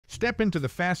Step into the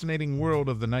fascinating world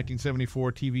of the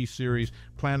 1974 TV series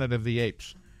Planet of the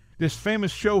Apes. This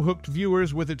famous show hooked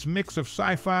viewers with its mix of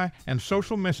sci-fi and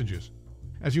social messages.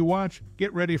 As you watch,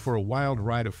 get ready for a wild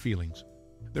ride of feelings.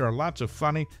 There are lots of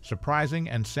funny, surprising,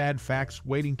 and sad facts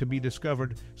waiting to be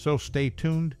discovered, so stay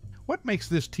tuned. What makes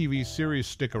this TV series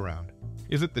stick around?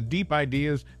 Is it the deep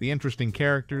ideas, the interesting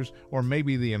characters, or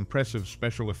maybe the impressive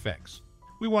special effects?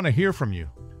 We want to hear from you.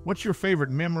 What's your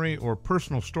favorite memory or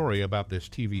personal story about this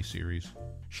TV series?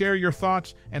 Share your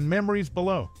thoughts and memories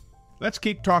below. Let's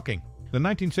keep talking. The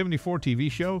 1974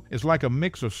 TV show is like a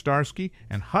mix of Starsky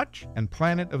and Hutch and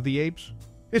Planet of the Apes.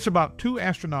 It's about two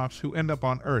astronauts who end up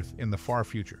on Earth in the far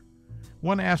future.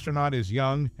 One astronaut is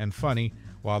young and funny,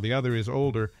 while the other is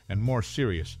older and more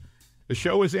serious. The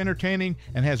show is entertaining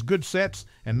and has good sets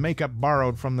and makeup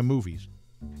borrowed from the movies.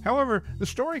 However, the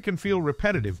story can feel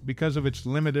repetitive because of its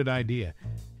limited idea.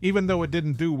 Even though it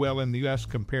didn't do well in the US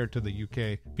compared to the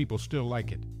UK, people still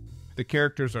like it. The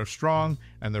characters are strong,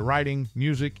 and the writing,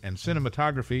 music, and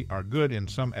cinematography are good in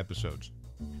some episodes.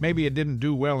 Maybe it didn't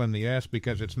do well in the US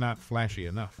because it's not flashy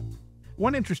enough.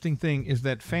 One interesting thing is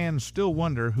that fans still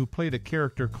wonder who played a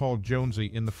character called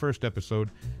Jonesy in the first episode,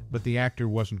 but the actor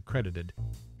wasn't credited.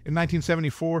 In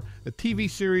 1974, the TV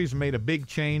series made a big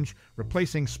change,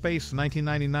 replacing Space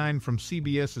 1999 from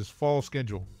CBS's fall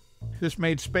schedule. This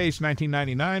made Space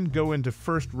 1999 go into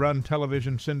first-run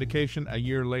television syndication a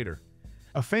year later.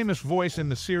 A famous voice in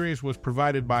the series was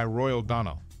provided by Roy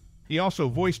O'Donnell. He also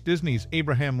voiced Disney's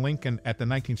Abraham Lincoln at the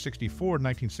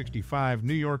 1964-1965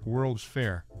 New York World's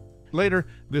Fair. Later,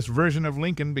 this version of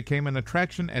Lincoln became an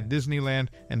attraction at Disneyland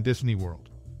and Disney World.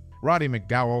 Roddy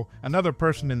McDowall, another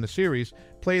person in the series,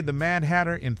 played the Mad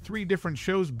Hatter in 3 different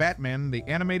shows: Batman, the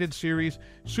Animated Series,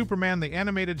 Superman, the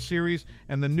Animated Series,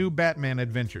 and the New Batman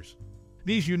Adventures.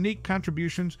 These unique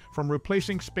contributions, from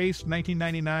replacing Space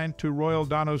 1999 to Roy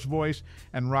O'Donnell's voice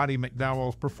and Roddy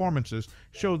McDowall's performances,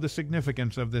 showed the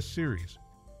significance of this series.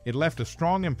 It left a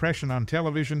strong impression on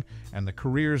television and the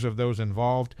careers of those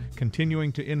involved,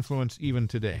 continuing to influence even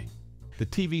today. The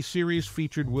TV series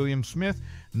featured William Smith,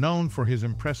 known for his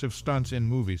impressive stunts in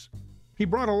movies. He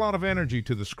brought a lot of energy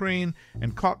to the screen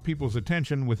and caught people's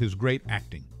attention with his great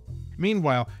acting.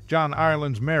 Meanwhile, John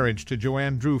Ireland's marriage to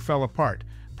Joanne Dru fell apart,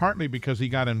 partly because he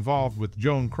got involved with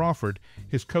Joan Crawford,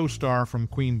 his co-star from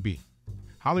Queen Bee.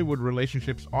 Hollywood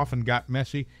relationships often got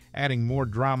messy, adding more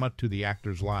drama to the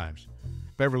actors' lives.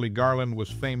 Beverly Garland was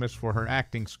famous for her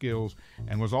acting skills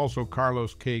and was also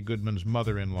Carlos K. Goodman's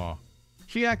mother-in-law.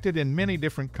 She acted in many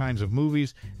different kinds of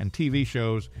movies and TV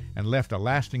shows and left a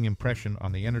lasting impression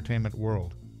on the entertainment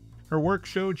world. Her work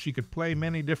showed she could play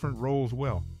many different roles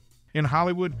well. In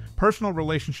Hollywood, personal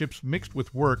relationships mixed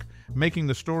with work, making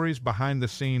the stories behind the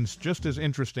scenes just as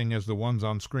interesting as the ones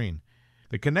on screen.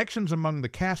 The connections among the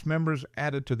cast members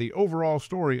added to the overall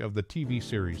story of the TV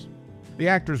series. The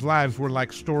actors' lives were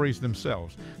like stories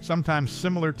themselves, sometimes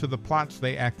similar to the plots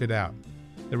they acted out.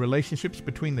 The relationships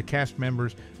between the cast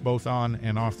members, both on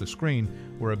and off the screen,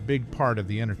 were a big part of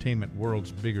the entertainment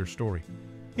world's bigger story.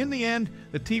 In the end,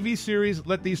 the TV series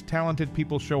let these talented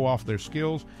people show off their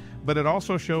skills, but it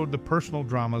also showed the personal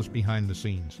dramas behind the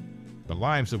scenes. The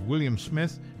lives of William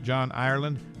Smith, John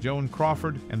Ireland, Joan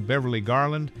Crawford, and Beverly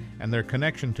Garland, and their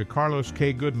connection to Carlos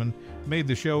K. Goodman made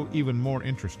the show even more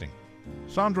interesting.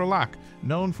 Sondra Locke,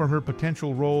 known for her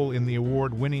potential role in the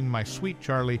award-winning My Sweet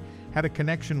Charlie, had a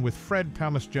connection with Fred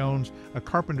Thomas Jones, a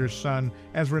carpenter's son,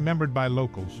 as remembered by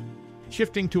locals.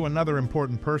 Shifting to another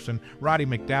important person, Roddy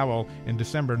McDowall, in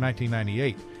December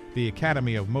 1998, the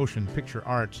Academy of Motion Picture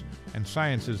Arts and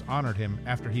Sciences honored him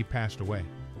after he passed away.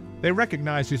 They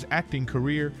recognized his acting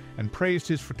career and praised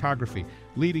his photography,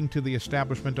 leading to the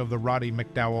establishment of the Roddy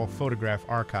McDowall Photograph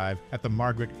Archive at the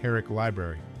Margaret Herrick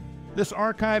Library. This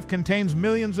archive contains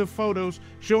millions of photos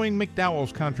showing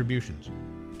McDowall's contributions.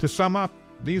 To sum up,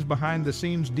 these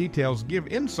behind-the-scenes details give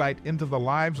insight into the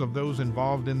lives of those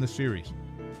involved in the series.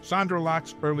 Sondra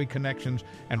Locke's early connections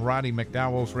and Roddy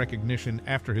McDowall's recognition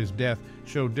after his death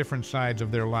show different sides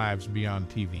of their lives beyond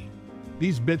TV.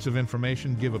 These bits of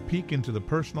information give a peek into the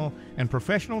personal and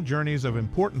professional journeys of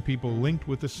important people linked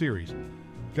with the series.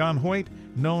 John Hoyt,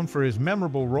 known for his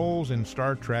memorable roles in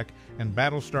Star Trek and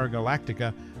Battlestar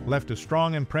Galactica, left a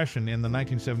strong impression in the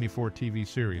 1974 TV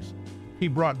series. He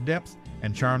brought depth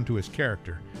and charm to his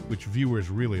character, which viewers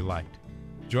really liked.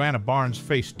 Joanna Barnes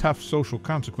faced tough social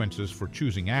consequences for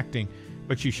choosing acting,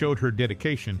 but she showed her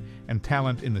dedication and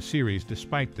talent in the series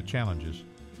despite the challenges.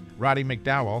 Roddy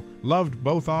McDowall, loved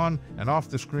both on and off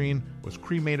the screen, was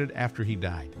cremated after he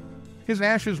died. His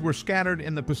ashes were scattered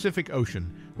in the Pacific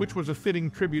Ocean, which was a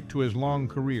fitting tribute to his long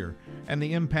career and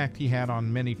the impact he had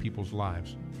on many people's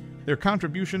lives. Their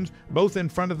contributions, both in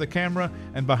front of the camera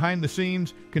and behind the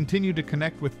scenes, continue to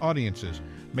connect with audiences,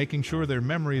 making sure their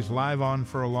memories live on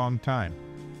for a long time.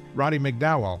 Roddy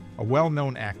McDowall, a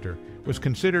well-known actor, was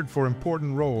considered for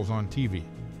important roles on TV.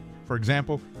 For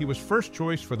example, he was first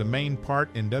choice for the main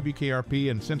part in WKRP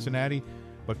in Cincinnati,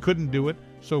 but couldn't do it,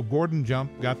 so Gordon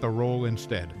Jump got the role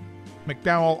instead.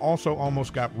 McDowall also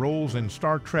almost got roles in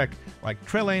Star Trek like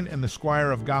Trelane in The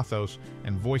Squire of Gothos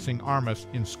and voicing Armus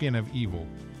in Skin of Evil.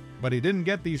 But he didn't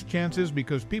get these chances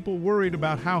because people worried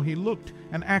about how he looked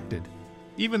and acted.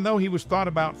 Even though he was thought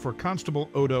about for Constable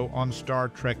Odo on Star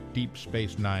Trek Deep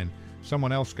Space Nine,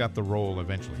 someone else got the role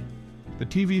eventually. The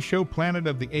TV show Planet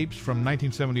of the Apes from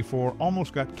 1974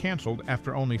 almost got canceled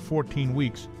after only 14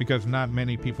 weeks because not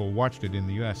many people watched it in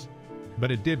the US. But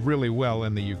it did really well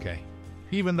in the UK.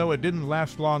 Even though it didn't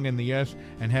last long in the US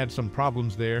and had some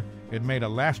problems there, it made a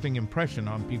lasting impression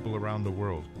on people around the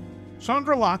world.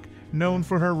 Sondra Locke, known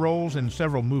for her roles in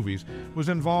several movies, was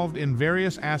involved in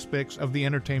various aspects of the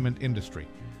entertainment industry.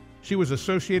 She was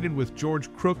associated with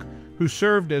George Crook, who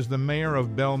served as the mayor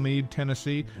of Belmead,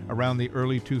 Tennessee, around the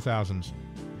early 2000s.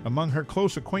 Among her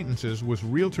close acquaintances was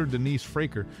realtor Denise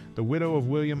Fraker, the widow of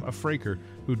William A. Fraker,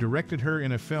 who directed her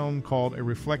in a film called A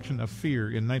Reflection of Fear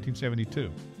in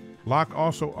 1972. Locke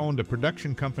also owned a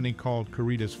production company called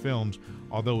Caritas Films,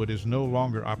 although it is no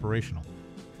longer operational.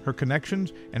 Her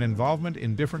connections and involvement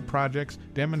in different projects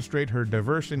demonstrate her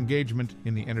diverse engagement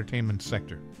in the entertainment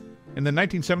sector. In the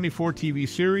 1974 TV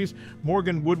series,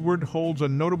 Morgan Woodward holds a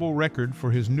notable record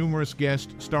for his numerous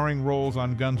guest starring roles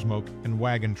on Gunsmoke and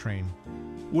Wagon Train.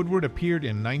 Woodward appeared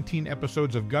in 19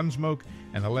 episodes of Gunsmoke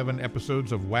and 11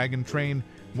 episodes of Wagon Train,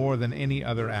 more than any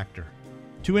other actor.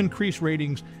 To increase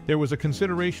ratings, there was a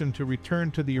consideration to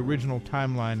return to the original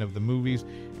timeline of the movies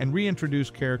and reintroduce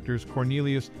characters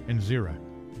Cornelius and Zira.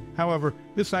 However,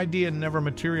 this idea never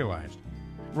materialized.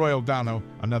 Royal Dano,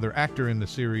 another actor in the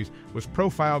series, was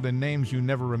profiled in Names You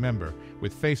Never Remember,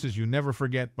 with Faces You Never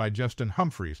Forget by Justin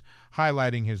Humphries,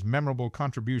 highlighting his memorable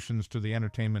contributions to the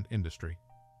entertainment industry.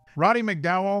 Roddy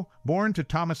McDowall, born to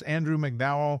Thomas Andrew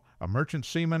McDowall, a merchant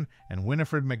seaman, and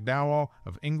Winifred McDowall,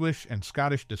 of English and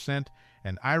Scottish descent,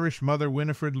 and Irish mother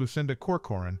Winifred Lucinda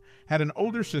Corcoran, had an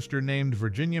older sister named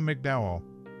Virginia McDowall.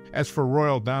 As for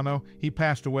Royal Dano, he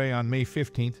passed away on May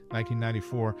 15,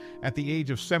 1994, at the age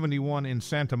of 71 in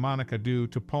Santa Monica due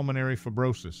to pulmonary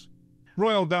fibrosis.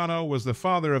 Royal Dano was the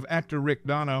father of actor Rick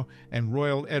Dano and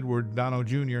Royal Edward Dano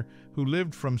Jr., who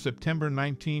lived from September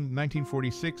 19,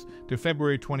 1946 to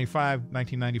February 25,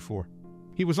 1994.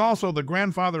 He was also the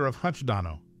grandfather of Hutch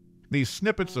Dano. These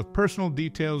snippets of personal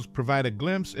details provide a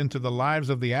glimpse into the lives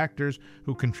of the actors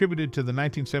who contributed to the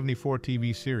 1974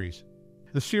 TV series.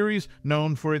 The series,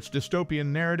 known for its dystopian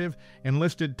narrative,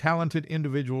 enlisted talented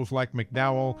individuals like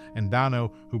McDowall and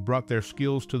Dano who brought their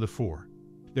skills to the fore.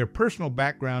 Their personal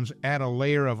backgrounds add a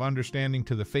layer of understanding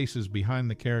to the faces behind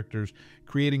the characters,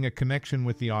 creating a connection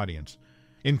with the audience.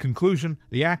 In conclusion,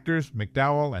 the actors,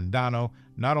 McDowall and Dano,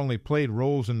 not only played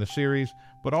roles in the series,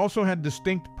 but also had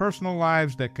distinct personal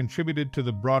lives that contributed to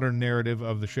the broader narrative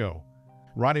of the show.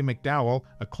 Roddy McDowall,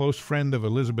 a close friend of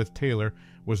Elizabeth Taylor,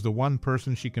 was the one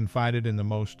person she confided in the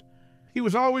most. He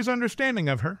was always understanding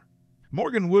of her.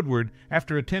 Morgan Woodward,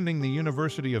 after attending the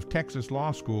University of Texas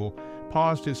Law School,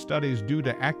 paused his studies due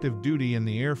to active duty in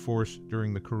the Air Force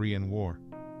during the Korean War.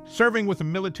 Serving with the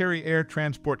Military Air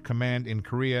Transport Command in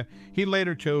Korea, he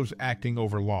later chose acting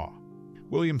over law.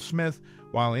 William Smith,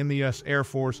 while in the U.S. Air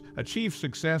Force, achieved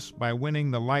success by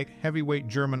winning the light heavyweight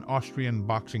German-Austrian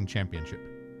boxing championship.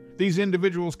 These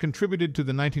individuals contributed to the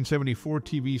 1974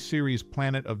 TV series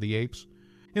Planet of the Apes.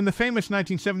 In the famous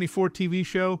 1974 TV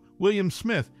show, William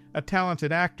Smith, a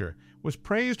talented actor, was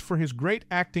praised for his great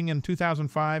acting in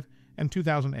 2005 and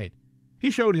 2008.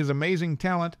 He showed his amazing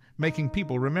talent, making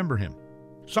people remember him.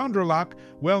 Sondra Locke,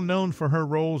 well known for her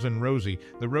roles in Rosie,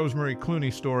 the Rosemary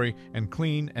Clooney story, and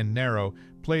Clean and Narrow,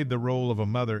 played the role of a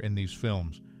mother in these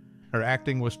films. Her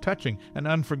acting was touching and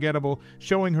unforgettable,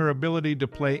 showing her ability to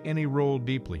play any role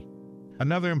deeply.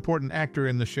 Another important actor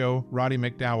in the show, Roddy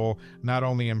McDowall, not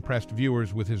only impressed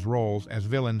viewers with his roles as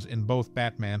villains in both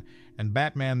Batman and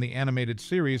Batman the Animated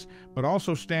Series, but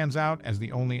also stands out as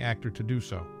the only actor to do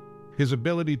so. His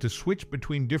ability to switch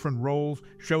between different roles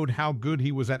showed how good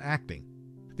he was at acting.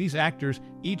 These actors,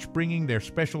 each bringing their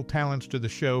special talents to the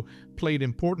show, played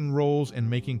important roles in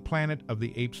making Planet of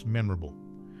the Apes memorable.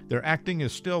 Their acting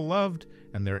is still loved,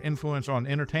 and their influence on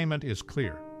entertainment is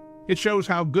clear. It shows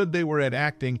how good they were at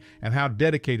acting and how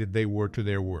dedicated they were to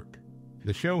their work.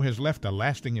 The show has left a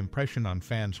lasting impression on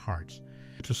fans' hearts.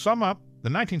 To sum up, The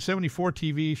 1974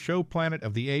 TV show Planet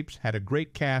of the Apes had a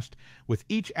great cast, with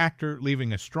each actor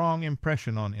leaving a strong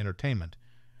impression on entertainment.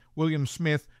 William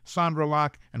Smith, Sondra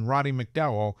Locke, and Roddy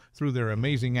McDowall, through their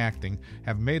amazing acting,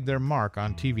 have made their mark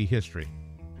on TV history.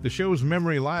 The show's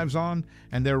memory lives on,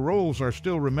 and their roles are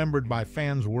still remembered by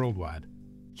fans worldwide.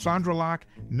 Sondra Locke,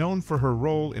 known for her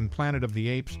role in Planet of the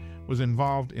Apes, was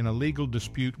involved in a legal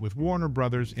dispute with Warner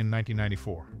Brothers in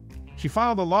 1994. She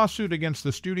filed a lawsuit against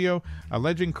the studio,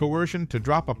 alleging coercion to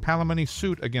drop a palimony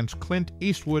suit against Clint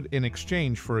Eastwood in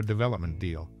exchange for a development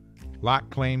deal. Locke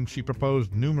claimed she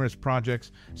proposed numerous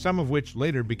projects, some of which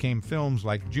later became films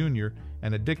like Junior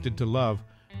and Addicted to Love,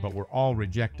 but were all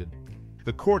rejected.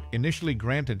 The court initially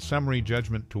granted summary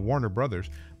judgment to Warner Brothers,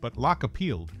 but Locke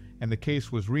appealed, and the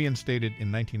case was reinstated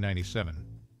in 1997.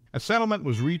 A settlement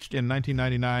was reached in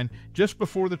 1999, just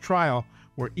before the trial,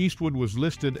 where Eastwood was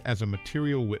listed as a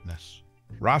material witness.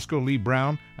 Roscoe Lee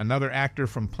Brown, another actor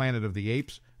from Planet of the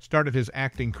Apes, started his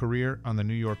acting career on the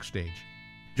New York stage.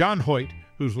 John Hoyt,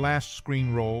 whose last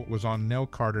screen role was on Nell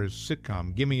Carter's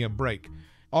sitcom Gimme a Break,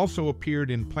 also appeared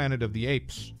in Planet of the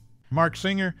Apes. Mark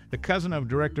Singer, the cousin of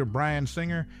director Bryan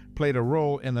Singer, played a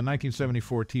role in the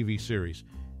 1974 TV series.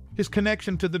 His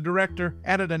connection to the director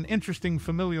added an interesting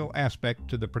familial aspect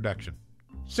to the production.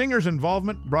 Singer's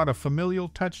involvement brought a familial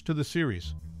touch to the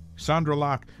series. Sondra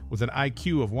Locke, with an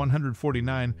IQ of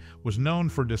 149, was known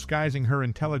for disguising her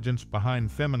intelligence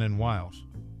behind feminine wiles.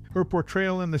 Her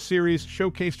portrayal in the series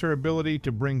showcased her ability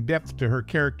to bring depth to her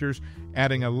characters,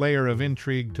 adding a layer of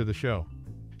intrigue to the show.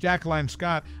 Jacqueline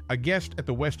Scott, a guest at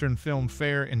the Western Film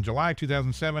Fair in July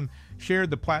 2007, shared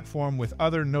the platform with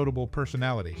other notable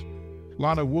personalities.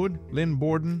 Lana Wood, Lynn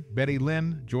Borden, Betty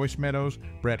Lynn, Joyce Meadows,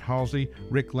 Brett Halsey,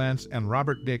 Rick Lentz, and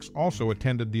Robert Dix also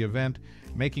attended the event,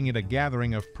 making it a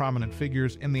gathering of prominent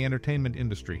figures in the entertainment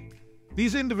industry.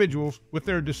 These individuals, with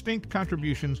their distinct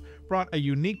contributions, brought a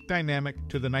unique dynamic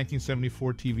to the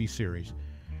 1974 TV series.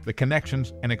 The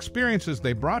connections and experiences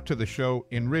they brought to the show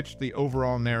enriched the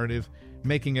overall narrative,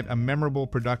 making it a memorable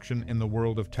production in the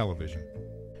world of television.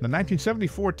 The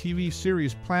 1974 TV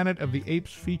series Planet of the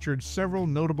Apes featured several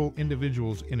notable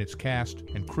individuals in its cast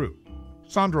and crew.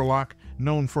 Sondra Locke,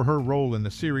 known for her role in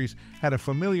the series, had a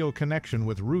familial connection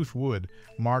with Ruth Wood,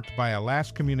 marked by a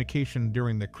last communication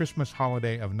during the Christmas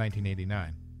holiday of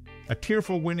 1989. A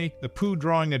tearful Winnie the Pooh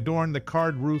drawing adorned the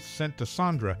card Ruth sent to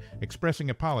Sondra,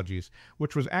 expressing apologies,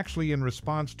 which was actually in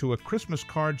response to a Christmas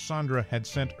card Sondra had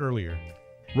sent earlier.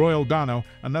 Royal Dono,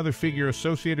 another figure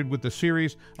associated with the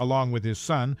series, along with his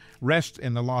son, rests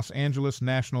in the Los Angeles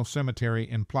National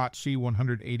Cemetery in Plot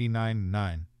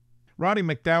C-189-9. Roddy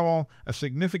McDowall, a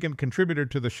significant contributor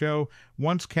to the show,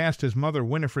 once cast his mother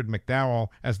Winifred McDowall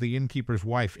as the innkeeper's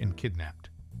wife in Kidnapped.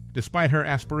 Despite her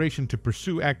aspiration to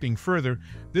pursue acting further,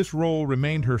 this role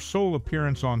remained her sole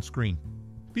appearance on screen.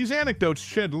 These anecdotes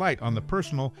shed light on the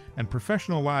personal and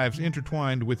professional lives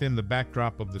intertwined within the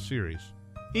backdrop of the series.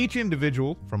 Each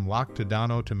individual, from Locke to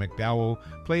Dono to McDowall,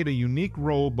 played a unique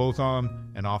role both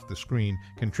on and off the screen,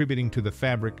 contributing to the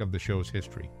fabric of the show's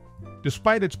history.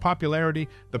 Despite its popularity,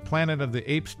 the Planet of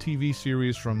the Apes TV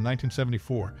series from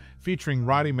 1974, featuring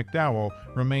Roddy McDowall,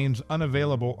 remains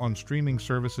unavailable on streaming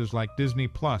services like Disney+,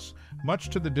 much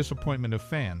to the disappointment of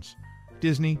fans.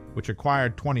 Disney, which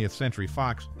acquired 20th Century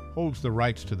Fox, holds the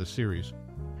rights to the series.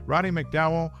 Roddy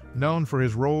McDowall, known for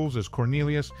his roles as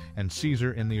Cornelius and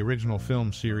Caesar in the original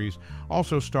film series,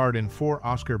 also starred in 4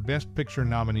 Oscar Best Picture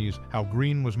nominees: How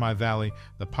Green Was My Valley,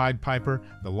 The Pied Piper,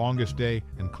 The Longest Day,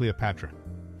 and Cleopatra.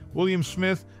 William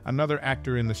Smith, another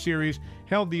actor in the series,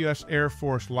 held the U.S. Air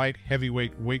Force Light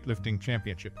Heavyweight Weightlifting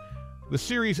Championship. The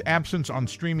series' absence on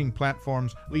streaming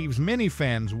platforms leaves many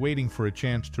fans waiting for a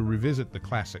chance to revisit the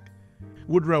classic.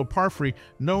 Woodrow Parfrey,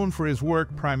 known for his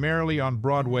work primarily on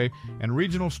Broadway and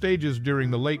regional stages during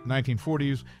the late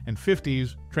 1940s and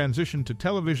 50s, transitioned to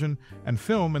television and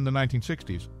film in the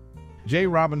 1960s. Jay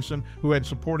Robinson, who had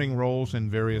supporting roles in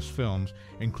various films,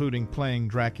 including playing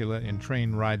Dracula in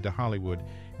Train Ride to Hollywood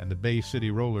and the Bay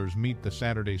City Rollers Meet the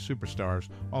Saturday Superstars,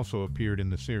 also appeared in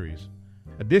the series.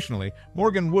 Additionally,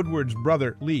 Morgan Woodward's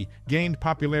brother, Lee, gained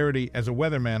popularity as a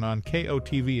weatherman on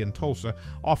KOTV in Tulsa,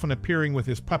 often appearing with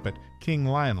his puppet, King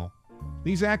Lionel.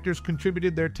 These actors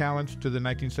contributed their talents to the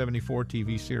 1974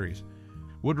 TV series.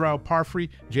 Woodrow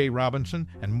Parfrey, Jay Robinson,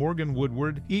 and Morgan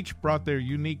Woodward each brought their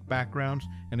unique backgrounds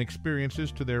and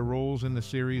experiences to their roles in the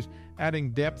series,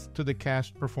 adding depth to the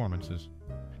cast performances.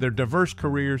 Their diverse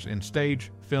careers in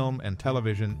stage, film, and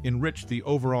television enriched the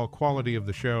overall quality of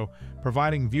the show,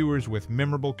 providing viewers with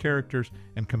memorable characters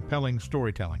and compelling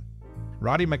storytelling.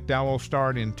 Roddy McDowall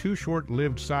starred in 2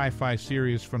 short-lived sci-fi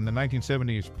series from the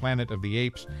 1970s, Planet of the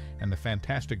Apes and The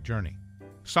Fantastic Journey.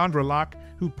 Sondra Locke,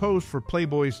 who posed for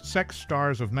Playboy's Sex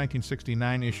Stars of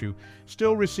 1969 issue,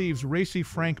 still receives racy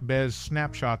Frank Bez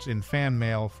snapshots in fan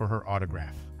mail for her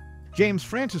autograph. James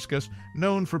Franciscus,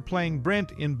 known for playing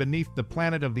Brent in Beneath the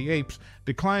Planet of the Apes,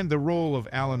 declined the role of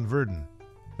Alan Virdon.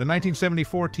 The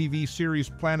 1974 TV series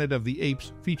Planet of the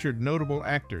Apes featured notable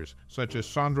actors such as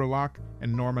Sondra Locke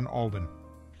and Norman Alden.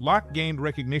 Locke gained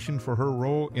recognition for her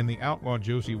role in The Outlaw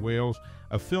Josie Wales,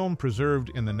 a film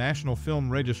preserved in the National Film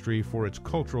Registry for its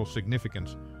cultural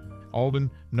significance.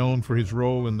 Alden, known for his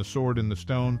role in The Sword in the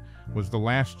Stone, was the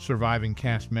last surviving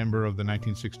cast member of the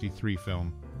 1963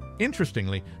 film.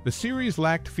 Interestingly, the series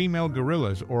lacked female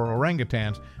gorillas or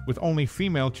orangutans, with only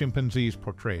female chimpanzees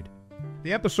portrayed.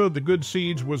 The episode The Good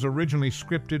Seeds was originally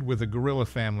scripted with a gorilla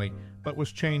family, but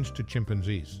was changed to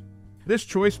chimpanzees. This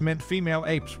choice meant female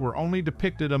apes were only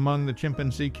depicted among the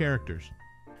chimpanzee characters.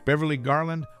 Beverly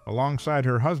Garland, alongside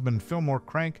her husband Fillmore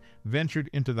Crank, ventured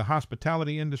into the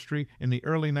hospitality industry in the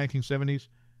early 1970s.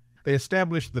 They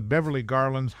established the Beverly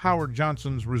Garland's Howard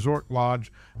Johnson's Resort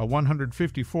Lodge, a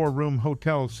 154-room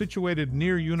hotel situated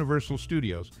near Universal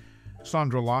Studios.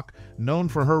 Sondra Locke, known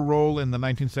for her role in the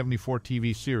 1974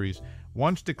 TV series,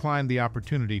 once declined the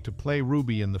opportunity to play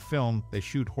Ruby in the film They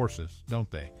Shoot Horses, Don't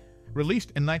They? Released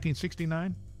in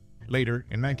 1969. Later,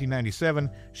 in 1997,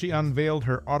 she unveiled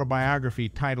her autobiography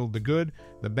titled The Good,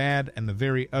 the Bad, and the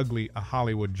Very Ugly: A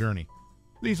Hollywood Journey.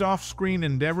 These off-screen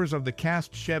endeavors of the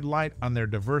cast shed light on their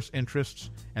diverse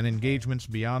interests and engagements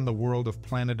beyond the world of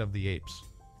Planet of the Apes.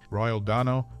 Royal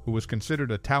Dono, who was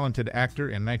considered a talented actor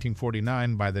in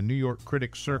 1949 by the New York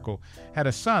Critics Circle, had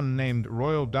a son named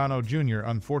Royal Dono Jr.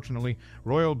 Unfortunately,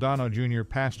 Royal Dono Jr.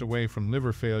 passed away from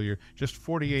liver failure just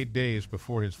 48 days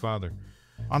before his father.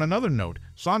 On another note,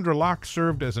 Sondra Locke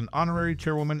served as an honorary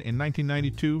chairwoman in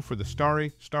 1992 for the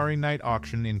Starry Night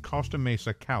auction in Costa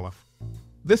Mesa, Calif.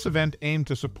 This event aimed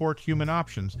to support Human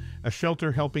Options, a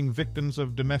shelter helping victims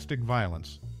of domestic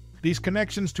violence. These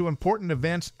connections to important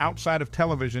events outside of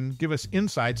television give us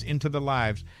insights into the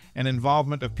lives and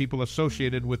involvement of people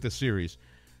associated with the series.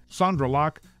 Sondra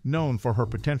Locke, known for her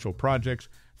potential projects,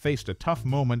 faced a tough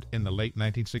moment in the late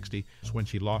 1960s when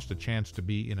she lost a chance to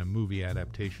be in a movie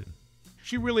adaptation.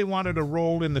 She really wanted a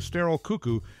role in The Sterile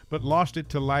Cuckoo, but lost it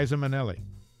to Liza Minnelli.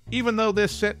 Even though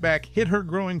this setback hit her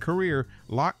growing career,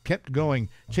 Locke kept going,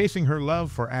 chasing her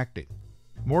love for acting.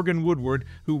 Morgan Woodward,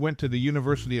 who went to the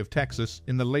University of Texas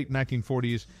in the late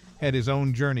 1940s, had his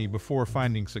own journey before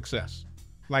finding success.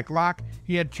 Like Locke,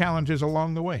 he had challenges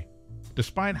along the way.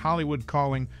 Despite Hollywood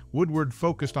calling, Woodward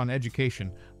focused on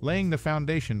education, laying the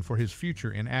foundation for his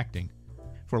future in acting.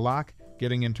 For Locke,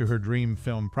 getting into her dream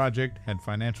film project had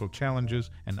financial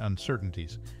challenges and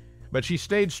uncertainties. But she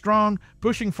stayed strong,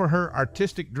 pushing for her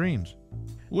artistic dreams.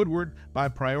 Woodward, by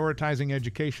prioritizing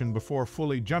education before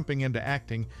fully jumping into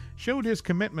acting, showed his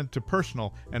commitment to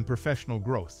personal and professional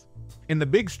growth. In the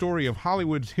big story of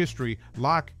Hollywood's history,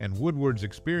 Locke and Woodward's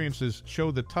experiences show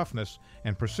the toughness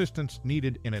and persistence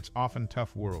needed in its often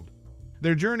tough world.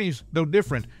 Their journeys, though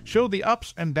different, show the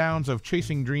ups and downs of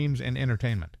chasing dreams and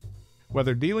entertainment.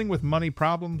 Whether dealing with money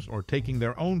problems or taking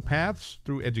their own paths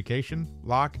through education,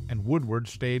 Locke and Woodward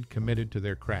stayed committed to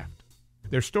their craft.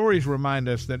 Their stories remind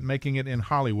us that making it in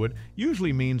Hollywood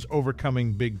usually means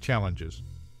overcoming big challenges.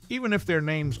 Even if their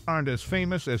names aren't as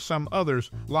famous as some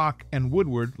others, Locke and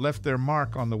Woodward left their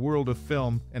mark on the world of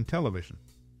film and television.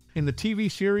 In the TV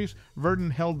series,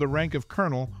 Virdon held the rank of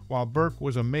colonel, while Burke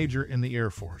was a major in the Air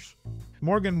Force.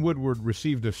 Morgan Woodward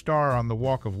received a star on the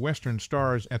Walk of Western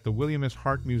Stars at the William S.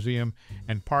 Hart Museum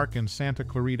and Park in Santa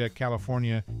Clarita,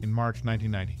 California in March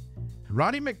 1990.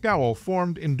 Roddy McDowall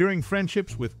formed enduring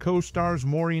friendships with co-stars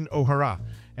Maureen O'Hara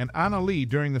and Anna Lee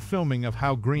during the filming of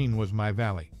How Green Was My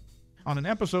Valley. On an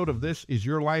episode of This Is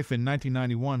Your Life in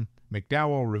 1991,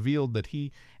 McDowall revealed that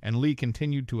he and Lee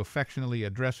continued to affectionately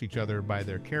address each other by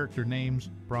their character names,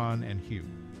 Braun and Hugh.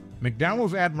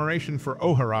 McDowall's admiration for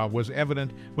O'Hara was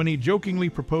evident when he jokingly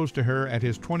proposed to her at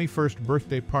his 21st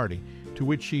birthday party, to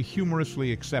which she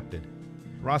humorously accepted.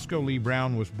 Roscoe Lee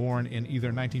Brown was born in either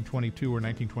 1922 or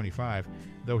 1925,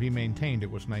 though he maintained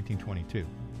it was 1922.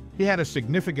 He had a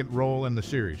significant role in the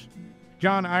series.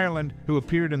 John Ireland, who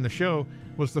appeared in the show,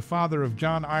 was the father of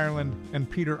John Ireland and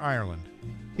Peter Ireland.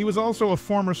 He was also a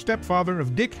former stepfather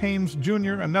of Dick Haymes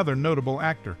Jr., another notable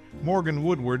actor. Morgan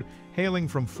Woodward, hailing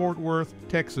from Fort Worth,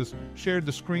 Texas, shared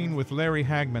the screen with Larry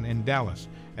Hagman in Dallas,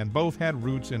 and both had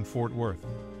roots in Fort Worth.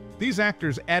 These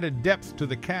actors added depth to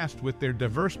the cast with their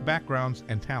diverse backgrounds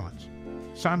and talents.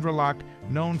 Sondra Locke,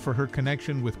 known for her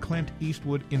connection with Clint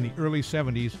Eastwood in the early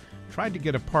 70s, tried to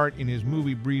get a part in his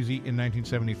movie Breezy in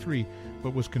 1973,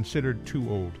 but was considered too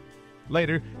old.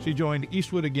 Later, she joined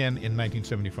Eastwood again in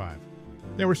 1975.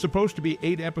 There were supposed to be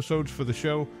 8 episodes for the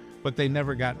show, but they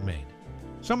never got made.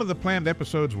 Some of the planned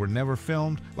episodes were never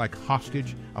filmed, like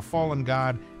Hostage, A Fallen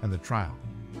God, and The Trial.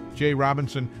 J.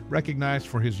 Robinson, recognized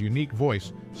for his unique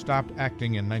voice, stopped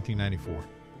acting in 1994.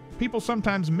 People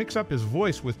sometimes mix up his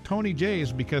voice with Tony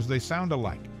Jay's because they sound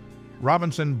alike.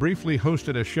 Robinson briefly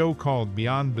hosted a show called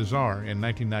Beyond Bizarre in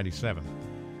 1997.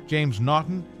 James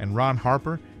Naughton and Ron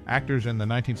Harper, actors in the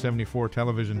 1974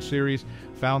 television series,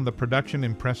 found the production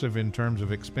impressive in terms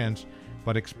of expense,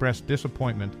 but expressed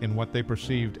disappointment in what they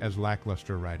perceived as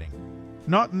lackluster writing.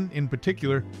 Naughton, in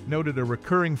particular, noted a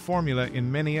recurring formula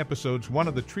in many episodes. One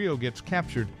of the trio gets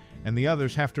captured, and the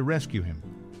others have to rescue him.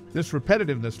 This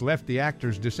repetitiveness left the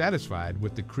actors dissatisfied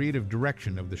with the creative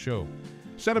direction of the show.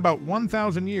 Set about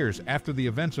 1,000 years after the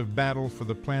events of Battle for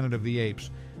the Planet of the Apes,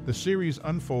 the series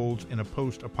unfolds in a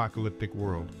post-apocalyptic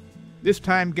world. This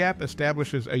time gap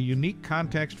establishes a unique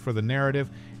context for the narrative,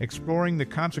 exploring the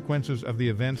consequences of the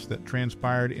events that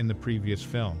transpired in the previous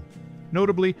film.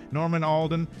 Notably, Norman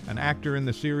Alden, an actor in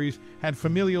the series, had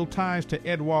familial ties to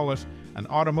Ed Wallace, an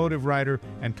automotive writer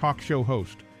and talk show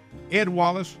host. Ed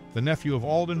Wallace, the nephew of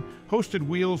Alden, hosted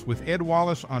Wheels with Ed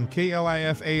Wallace on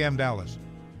KLIF AM Dallas.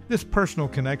 This personal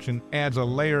connection adds a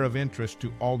layer of interest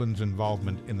to Alden's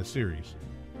involvement in the series.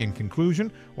 In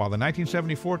conclusion, while the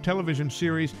 1974 television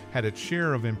series had its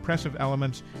share of impressive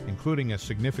elements, including a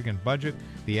significant budget,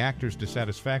 the actors'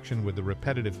 dissatisfaction with the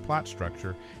repetitive plot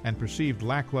structure and perceived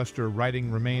lackluster writing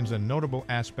remains a notable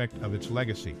aspect of its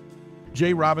legacy.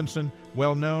 J. Robinson,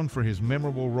 well known for his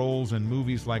memorable roles in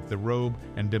movies like The Robe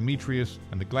and Demetrius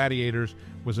and The Gladiators,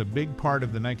 was a big part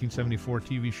of the 1974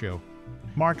 TV show.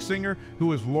 Mark Singer, who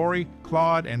was Laurie,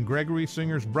 Claude, and Gregory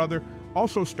Singer's brother,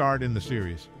 also starred in the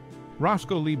series.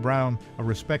 Roscoe Lee Brown, a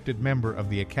respected member of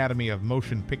the Academy of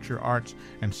Motion Picture Arts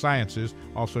and Sciences,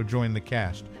 also joined the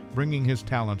cast, bringing his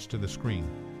talents to the screen.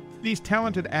 These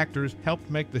talented actors helped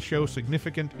make the show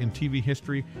significant in TV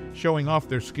history, showing off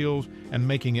their skills and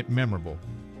making it memorable.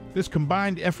 This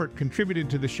combined effort contributed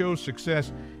to the show's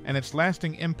success and its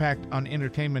lasting impact on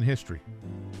entertainment history.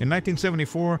 In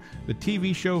 1974, the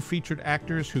TV show featured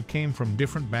actors who came from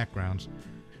different backgrounds.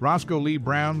 Roscoe Lee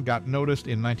Brown got noticed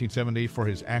in 1970 for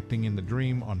his acting in The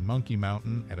Dream on Monkey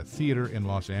Mountain at a theater in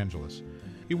Los Angeles.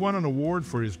 He won an award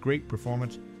for his great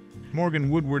performance. Morgan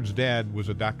Woodward's dad was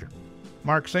a doctor.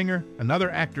 Mark Singer,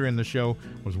 another actor in the show,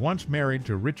 was once married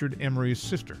to Richard Emery's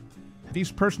sister.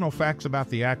 These personal facts about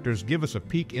the actors give us a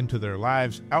peek into their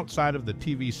lives outside of the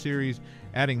TV series,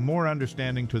 adding more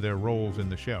understanding to their roles in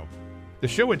the show. The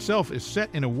show itself is set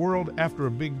in a world after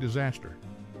a big disaster.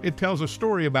 It tells a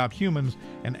story about humans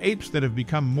and apes that have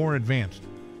become more advanced.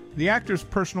 The actors'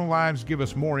 personal lives give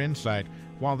us more insight,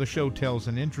 while the show tells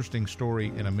an interesting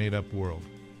story in a made-up world.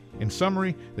 In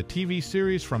summary, the TV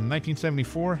series from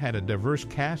 1974 had a diverse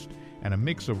cast and a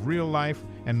mix of real-life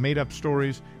and made-up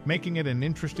stories, making it an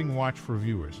interesting watch for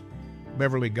viewers.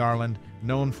 Beverly Garland,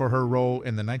 known for her role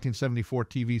in the 1974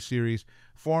 TV series,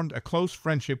 formed a close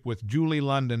friendship with Julie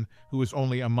London, who was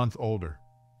only a month older.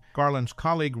 Garland's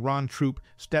colleague Ron Troop,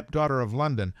 stepdaughter of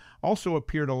London, also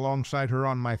appeared alongside her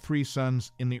on My Three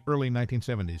Sons in the early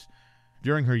 1970s.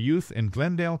 During her youth in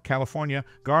Glendale, California,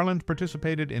 Garland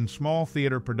participated in small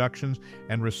theater productions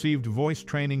and received voice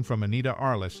training from Anita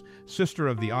Arliss, sister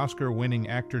of the Oscar-winning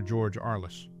actor George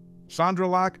Arliss. Sondra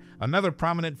Locke, another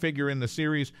prominent figure in the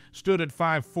series, stood at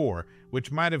 5'4",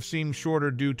 which might have seemed shorter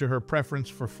due to her preference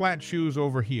for flat shoes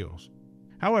over heels.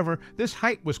 However, this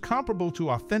height was comparable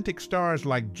to authentic stars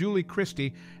like Julie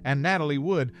Christie and Natalie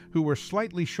Wood, who were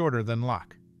slightly shorter than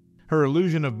Locke. Her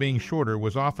illusion of being shorter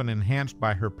was often enhanced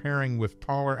by her pairing with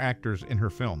taller actors in her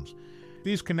films.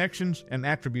 These connections and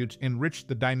attributes enriched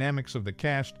the dynamics of the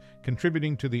cast,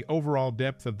 contributing to the overall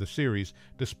depth of the series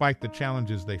despite the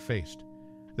challenges they faced.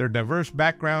 Their diverse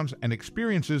backgrounds and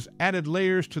experiences added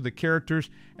layers to the characters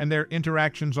and their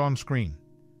interactions on screen.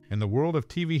 In the world of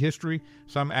TV history,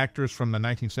 some actors from the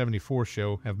 1974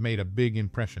 show have made a big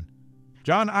impression.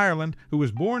 John Ireland, who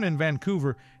was born in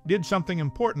Vancouver, did something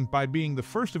important by being the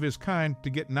first of his kind to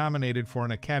get nominated for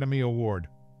an Academy Award.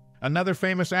 Another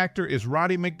famous actor is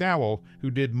Roddy McDowall, who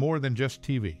did more than just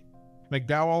TV.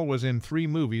 McDowall was in 3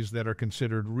 movies that are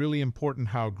considered really important: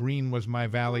 How Green Was My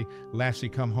Valley, Lassie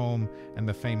Come Home, and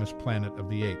The Famous Planet of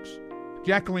the Apes.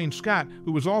 Jacqueline Scott,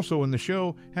 who was also in the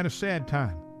show, had a sad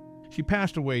time. She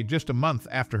passed away just a month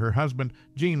after her husband,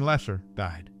 Gene Lesser,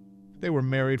 died. They were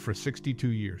married for 62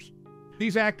 years.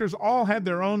 These actors all had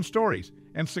their own stories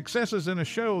and successes in a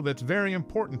show that's very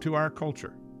important to our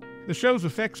culture. The show's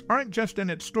effects aren't just in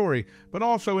its story, but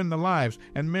also in the lives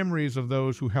and memories of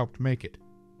those who helped make it.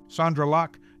 Sondra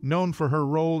Locke, known for her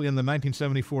role in the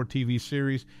 1974 TV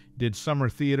series, did summer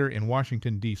theater in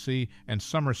Washington, D.C., and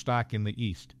summer stock in the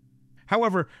East.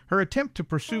 However, her attempt to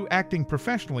pursue acting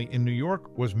professionally in New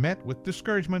York was met with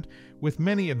discouragement, with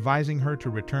many advising her to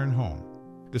return home.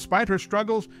 Despite her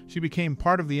struggles, she became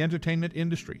part of the entertainment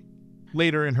industry.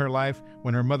 Later in her life,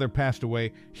 when her mother passed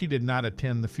away, she did not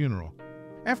attend the funeral.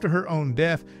 After her own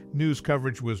death, news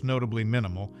coverage was notably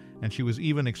minimal, and she was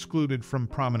even excluded from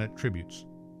prominent tributes.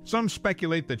 Some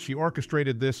speculate that she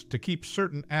orchestrated this to keep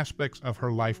certain aspects of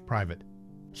her life private.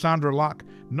 Sondra Locke,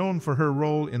 known for her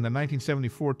role in the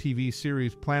 1974 TV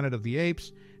series Planet of the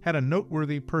Apes, had a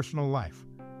noteworthy personal life.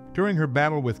 During her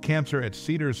battle with cancer at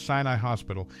Cedars-Sinai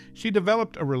Hospital, she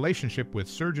developed a relationship with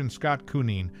surgeon Scott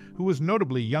Cunene, who was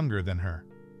notably younger than her.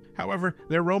 However,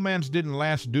 their romance didn't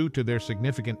last due to their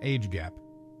significant age gap.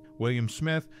 William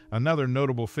Smith, another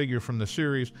notable figure from the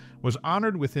series, was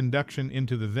honored with induction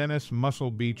into the Venice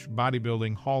Muscle Beach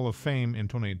Bodybuilding Hall of Fame in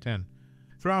 2010.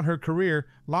 Throughout her career,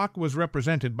 Locke was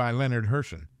represented by Lenard.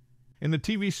 In the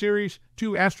TV series,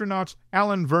 two astronauts,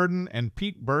 Alan Virdon and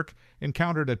Pete Burke,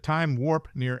 encountered a time warp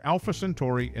near Alpha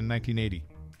Centauri in 1980.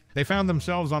 They found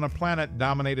themselves on a planet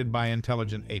dominated by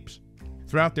intelligent apes.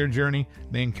 Throughout their journey,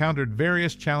 they encountered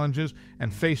various challenges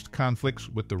and faced conflicts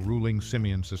with the ruling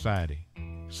simian society.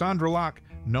 Sondra Locke,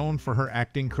 known for her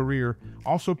acting career,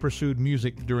 also pursued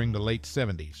music during the late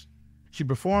 70s. She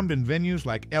performed in venues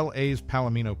like L.A.'s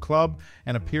Palomino Club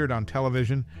and appeared on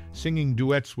television, singing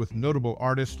duets with notable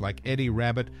artists like Eddie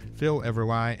Rabbitt, Phil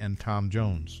Everly, and Tom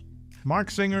Jones. Mark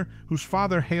Singer, whose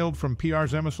father hailed from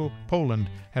Przemysl, Poland,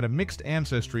 had a mixed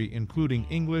ancestry including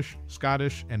English,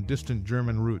 Scottish, and distant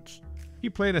German roots. He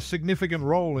played a significant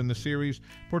role in the series,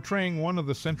 portraying one of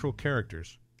the central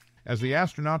characters. As the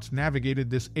astronauts navigated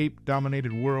this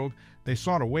ape-dominated world, they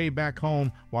sought a way back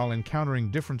home while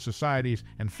encountering different societies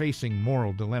and facing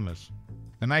moral dilemmas.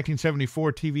 The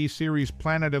 1974 TV series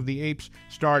Planet of the Apes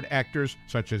starred actors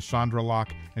such as Sondra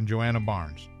Locke and Joanna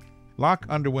Barnes. Locke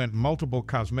underwent multiple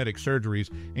cosmetic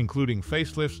surgeries, including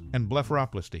facelifts and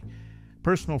blepharoplasty.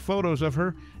 Personal photos of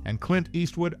her and Clint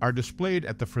Eastwood are displayed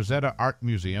at the Frazetta Art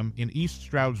Museum in East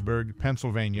Stroudsburg,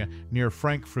 Pennsylvania, near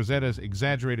Frank Frazetta's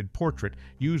exaggerated portrait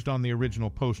used on the original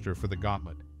poster for The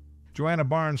Gauntlet. Joanna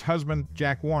Barnes' husband,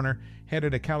 Jack Warner,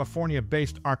 headed a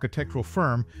California-based architectural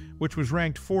firm, which was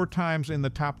ranked 4 times in the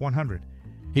top 100.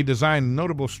 He designed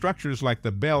notable structures like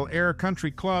the Bel Air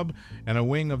Country Club and a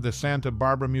wing of the Santa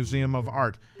Barbara Museum of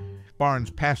Art. Barnes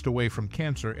passed away from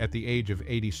cancer at the age of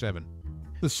 87.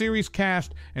 The series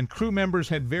cast and crew members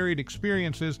had varied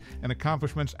experiences and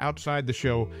accomplishments outside the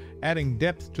show, adding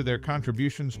depth to their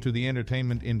contributions to the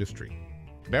entertainment industry.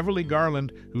 Beverly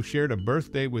Garland, who shared a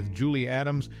birthday with Julie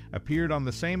Adams, appeared on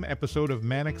the same episode of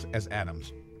Mannix as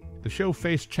Adams. The show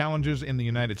faced challenges in the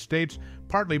United States,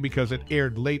 partly because it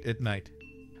aired late at night.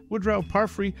 Woodrow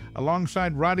Parfrey,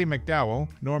 alongside Roddy McDowall,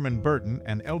 Norman Burton,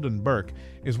 and Eldon Burke,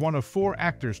 is one of 4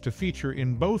 actors to feature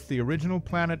in both the original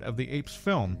Planet of the Apes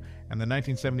film and the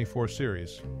 1974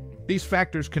 series. These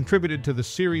factors contributed to the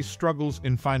series' struggles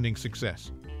in finding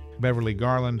success. Beverly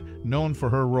Garland, known for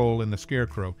her role in The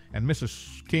Scarecrow, and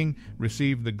Mrs. King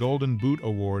received the Golden Boot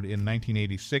Award in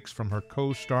 1986 from her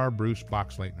co-star Bruce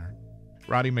Boxleitner.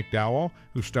 Roddy McDowall,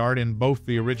 who starred in both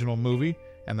the original movie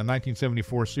and the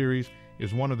 1974 series,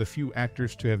 is one of the few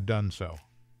actors to have done so.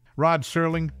 Rod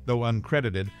Serling, though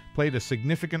uncredited, played a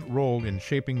significant role in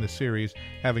shaping the series,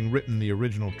 having written the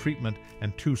original treatment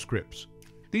and 2 scripts.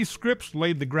 These scripts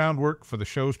laid the groundwork for the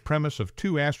show's premise of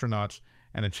 2 astronauts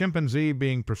and a chimpanzee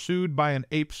being pursued by an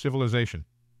ape civilization.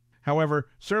 However,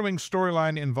 Serling's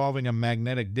storyline involving a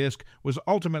magnetic disc was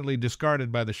ultimately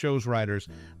discarded by the show's writers,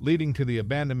 leading to the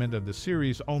abandonment of the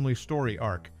series' only story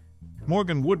arc.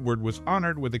 Morgan Woodward was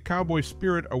honored with the Cowboy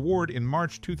Spirit Award in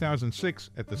March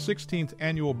 2006 at the 16th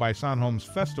Annual Bison Homes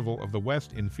Festival of the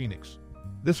West in Phoenix.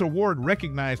 This award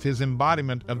recognized his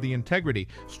embodiment of the integrity,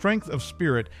 strength of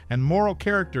spirit, and moral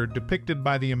character depicted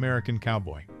by the American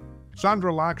cowboy.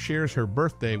 Sondra Locke shares her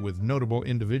birthday with notable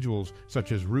individuals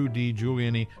such as Rudy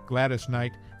Giuliani, Gladys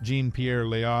Knight, Jean-Pierre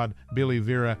Léaud, Billy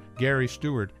Vera, Gary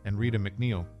Stewart, and Rita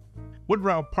McNeil.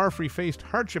 Woodrow Parfrey faced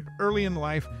hardship early in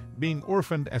life, being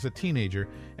orphaned as a teenager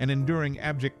and enduring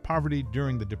abject poverty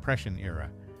during the Depression era.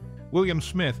 William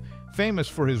Smith, famous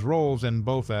for his roles in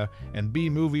both A and B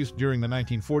movies during the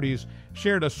 1940s,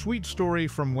 shared a sweet story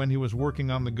from when he was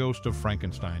working on The Ghost of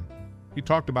Frankenstein. He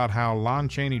talked about how Lon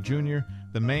Chaney Jr.,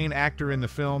 the main actor in the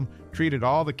film, treated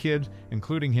all the kids,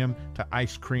 including him, to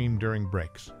ice cream during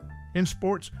breaks. In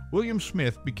sports, William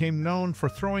Smith became known for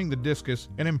throwing the discus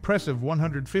an impressive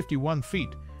 151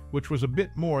 feet, which was a bit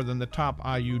more than the top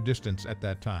IU distance at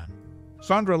that time.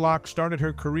 Sondra Locke started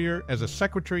her career as a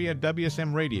secretary at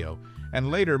WSM Radio and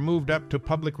later moved up to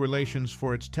public relations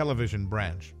for its television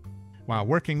branch. While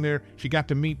working there, she got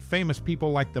to meet famous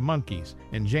people like the Monkees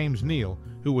and James Neal,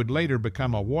 who would later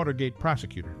become a Watergate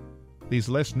prosecutor. These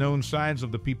less-known sides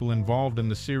of the people involved in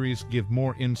the series give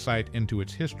more insight into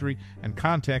its history and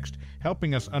context,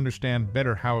 helping us understand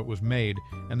better how it was made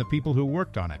and the people who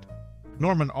worked on it.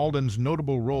 Norman Alden's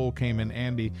notable role came in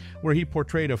Andy, where he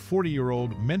portrayed a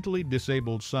 40-year-old mentally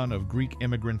disabled son of Greek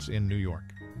immigrants in New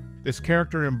York. This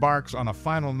character embarks on a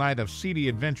final night of seedy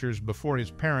adventures before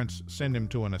his parents send him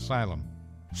to an asylum.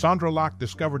 Sondra Locke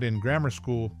discovered in grammar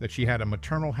school that she had a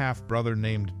maternal half-brother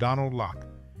named Donald Locke.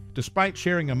 Despite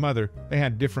sharing a mother, they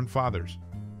had different fathers.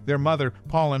 Their mother,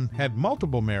 Pauline, had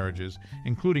multiple marriages,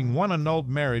 including one annulled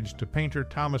marriage to painter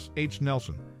Thomas H.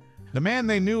 Nelson. The man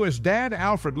they knew as Dad,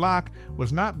 Alfred Locke,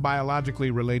 was not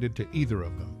biologically related to either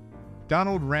of them.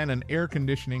 Donald ran an air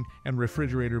conditioning and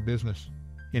refrigerator business.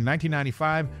 In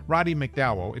 1995, Roddy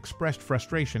McDowall expressed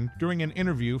frustration during an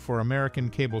interview for American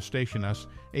cable station Us,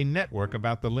 a network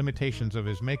about the limitations of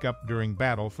his makeup during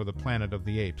battle for the planet of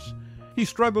the apes. He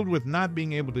struggled with not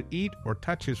being able to eat or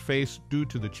touch his face due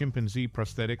to the chimpanzee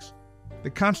prosthetics. The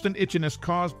constant itchiness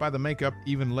caused by the makeup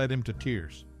even led him to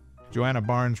tears. Joanna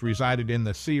Barnes resided in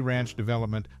the Sea Ranch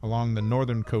development along the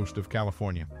northern coast of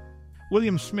California.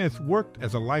 William Smith worked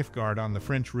as a lifeguard on the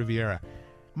French Riviera.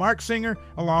 Mark Singer,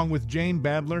 along with Jane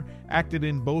Badler, acted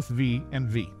in both V and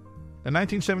V. The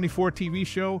 1974 TV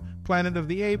show, Planet of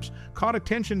the Apes, caught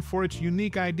attention for its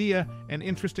unique idea and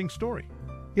interesting story.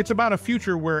 It's about a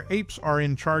future where apes are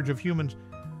in charge of humans.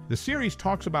 The series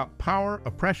talks about power,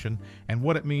 oppression, and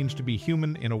what it means to be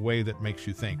human in a way that makes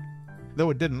you think. Though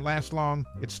it didn't last long,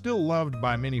 it's still loved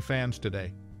by many fans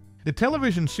today. The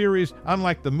television series,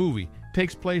 unlike the movie,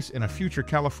 takes place in a future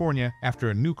California after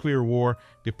a nuclear war,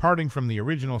 departing from the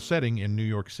original setting in New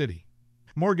York City.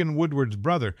 Morgan Woodward's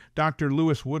brother, Dr.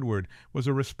 Lewis Woodward, was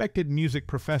a respected music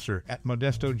professor at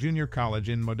Modesto Junior College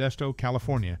in Modesto,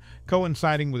 California,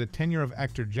 coinciding with the tenure of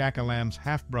actor Jacqueline's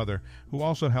half-brother, who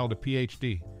also held a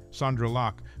Ph.D. Sondra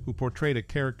Locke, who portrayed a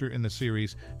character in the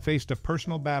series, faced a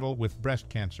personal battle with breast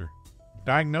cancer.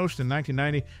 Diagnosed in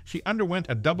 1990, she underwent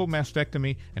a double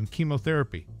mastectomy and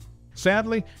chemotherapy.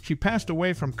 Sadly, she passed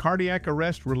away from cardiac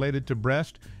arrest related to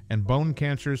breast and bone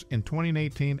cancers in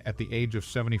 2018 at the age of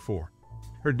 74.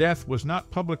 Her death was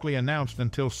not publicly announced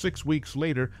until 6 weeks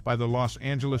later by the Los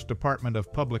Angeles Department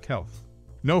of Public Health.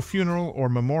 No funeral or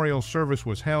memorial service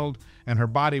was held, and her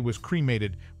body was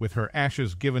cremated with her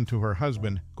ashes given to her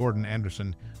husband, Gordon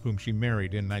Anderson, whom she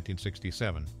married in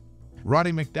 1967.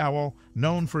 Roddy McDowall,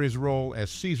 known for his role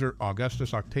as Caesar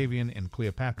Augustus Octavian in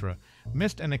Cleopatra,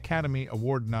 missed an Academy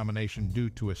Award nomination due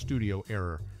to a studio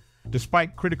error.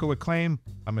 Despite critical acclaim,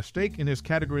 a mistake in his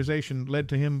categorization led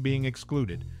to him being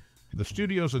excluded. The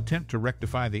studio's attempt to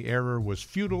rectify the error was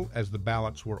futile as the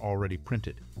ballots were already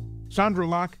printed. Sondra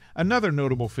Locke, another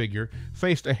notable figure,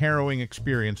 faced a harrowing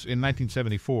experience in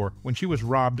 1974 when she was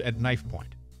robbed at knife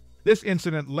point. This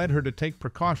incident led her to take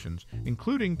precautions,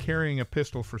 including carrying a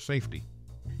pistol for safety.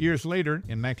 Years later,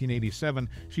 in 1987,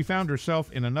 she found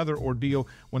herself in another ordeal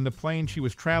when the plane she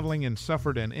was traveling in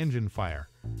suffered an engine fire.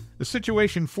 The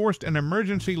situation forced an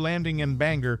emergency landing in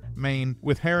Bangor, Maine,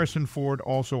 with Harrison Ford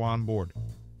also on board.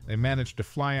 They managed to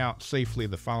fly out safely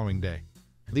the following day.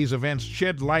 These events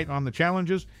shed light on the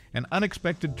challenges and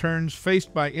unexpected turns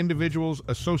faced by individuals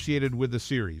associated with the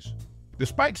series.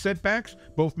 Despite setbacks,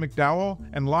 both McDowall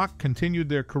and Locke continued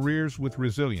their careers with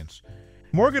resilience.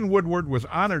 Morgan Woodward was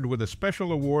honored with a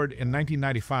special award in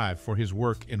 1995 for his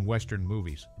work in Western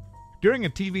movies. During a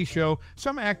TV show,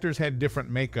 some actors had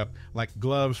different makeup, like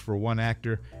gloves for one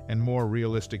actor and more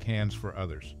realistic hands for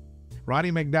others.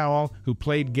 Roddy McDowall, who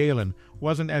played Galen,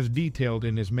 wasn't as detailed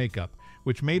in his makeup,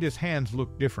 which made his hands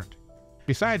look different.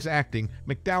 Besides acting,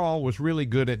 McDowall was really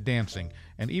good at dancing,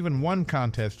 and even won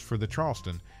contests for the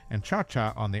Charleston and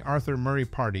Cha-Cha on the Arthur Murray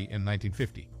Party in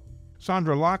 1950.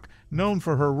 Sondra Locke, known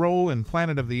for her role in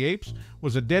Planet of the Apes,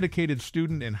 was a dedicated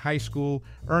student in high school,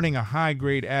 earning a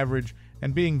high-grade average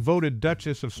and being voted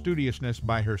Duchess of Studiousness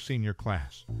by her senior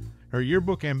class. Her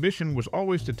yearbook ambition was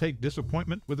always to take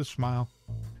disappointment with a smile.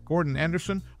 Gordon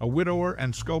Anderson, a widower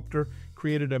and sculptor,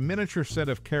 created a miniature set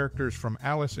of characters from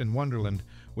Alice in Wonderland,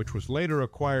 which was later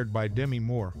acquired by Demi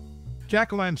Moore.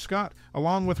 Jacqueline Scott,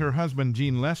 along with her husband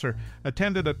Gene Lesser,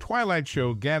 attended a Twilight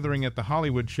Show gathering at the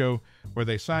Hollywood Show, where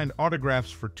they signed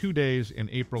autographs for 2 days in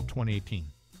April 2018.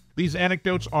 These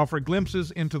anecdotes offer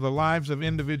glimpses into the lives of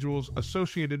individuals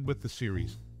associated with the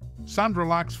series. Sondra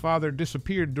Locke's father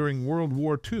disappeared during World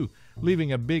War II,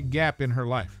 leaving a big gap in her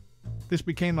life. This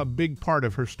became a big part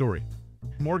of her story.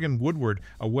 Morgan Woodward,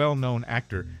 a well-known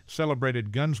actor,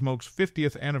 celebrated Gunsmoke's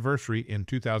 50th anniversary in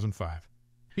 2005.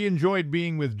 He enjoyed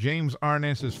being with James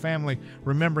Arness's family,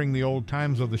 remembering the old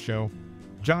times of the show.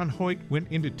 John Hoyt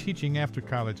went into teaching after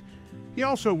college. He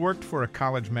also worked for a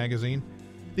college magazine.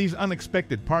 These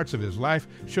unexpected parts of his life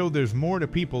show there's more to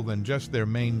people than just their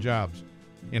main jobs.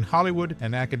 In Hollywood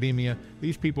and academia,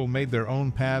 these people made their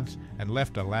own paths and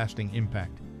left a lasting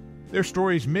impact. Their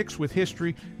stories mix with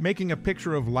history, making a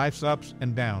picture of life's ups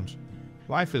and downs.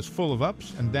 Life is full of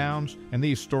ups and downs, and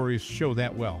these stories show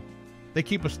that well. They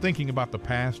keep us thinking about the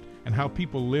past and how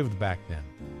people lived back then.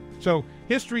 So,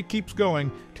 history keeps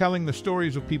going, telling the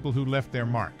stories of people who left their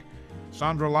mark.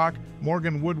 Sondra Locke,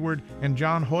 Morgan Woodward, and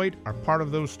John Hoyt are part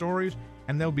of those stories,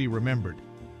 and they'll be remembered.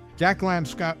 Jacqueline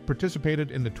Scott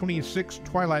participated in the 26th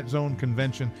Twilight Zone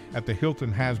Convention at the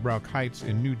Hilton Hasbrouck Heights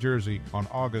in New Jersey on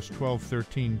August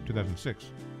 12-13, 2006.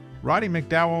 Roddy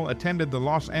McDowall attended the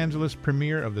Los Angeles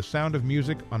premiere of The Sound of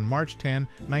Music on March 10,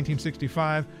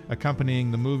 1965,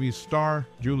 accompanying the movie's star,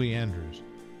 Julie Andrews.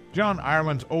 John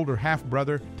Ireland's older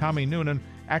half-brother, Tommy Noonan,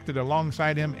 acted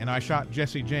alongside him in I Shot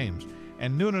Jesse James,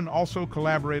 and Noonan also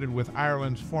collaborated with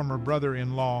Ireland's former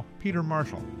brother-in-law, Peter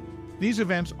Marshall. These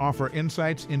events offer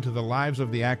insights into the lives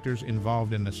of the actors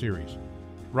involved in the series.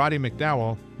 Roddy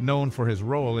McDowall, known for his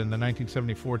role in the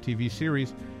 1974 TV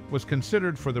series, was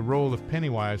considered for the role of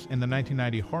Pennywise in the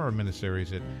 1990 horror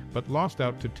miniseries It, but lost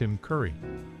out to Tim Curry.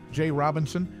 Jay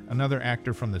Robinson, another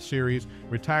actor from the series,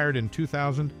 retired in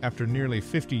 2000 after nearly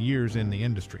 50 years in the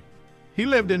industry. He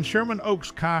lived in Sherman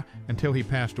Oaks, Ca. until he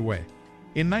passed away.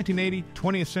 In 1980,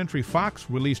 20th Century Fox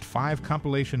released 5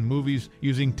 compilation movies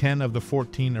using 10 of the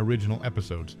 14 original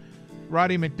episodes.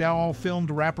 Roddy McDowall filmed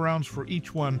wraparounds for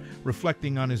each one,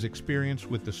 reflecting on his experience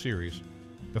with the series.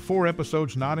 The 4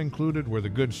 episodes not included were The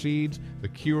Good Seeds, The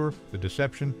Cure, The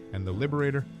Deception, and The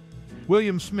Liberator.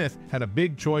 William Smith had a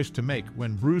big choice to make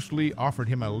when Bruce Lee offered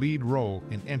him a lead role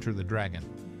in Enter the Dragon.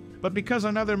 But because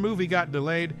another movie got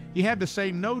delayed, he had to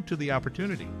say no to the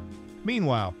opportunity.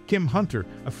 Meanwhile, Kim Hunter,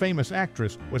 a famous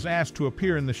actress, was asked to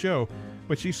appear in the show,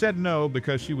 but she said no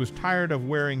because she was tired of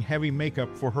wearing heavy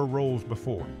makeup for her roles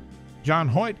before. John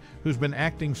Hoyt, who's been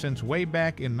acting since way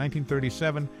back in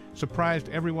 1937, surprised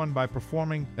everyone by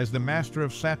performing as the master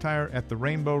of satire at the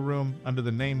Rainbow Room under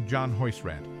the name John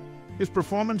Hoysrat. His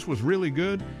performance was really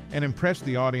good and impressed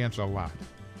the audience a lot.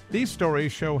 These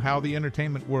stories show how the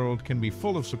entertainment world can be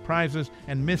full of surprises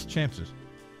and missed chances.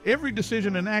 Every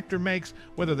decision an actor makes,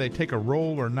 whether they take a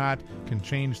role or not, can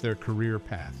change their career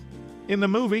path. In the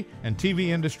movie and TV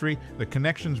industry, the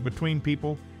connections between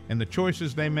people and the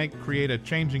choices they make create a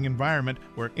changing environment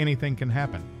where anything can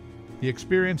happen. The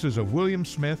experiences of William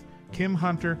Smith, Kim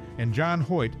Hunter, and John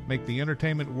Hoyt make the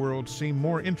entertainment world seem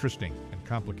more interesting and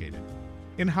complicated.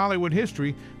 In Hollywood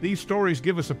history, these stories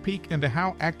give us a peek into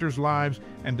how actors' lives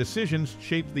and decisions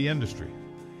shape the industry.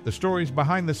 The stories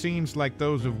behind the scenes, like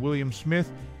those of William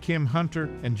Smith, Kim Hunter,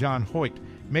 and John Hoyt,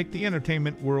 make the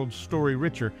entertainment world's story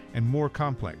richer and more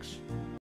complex.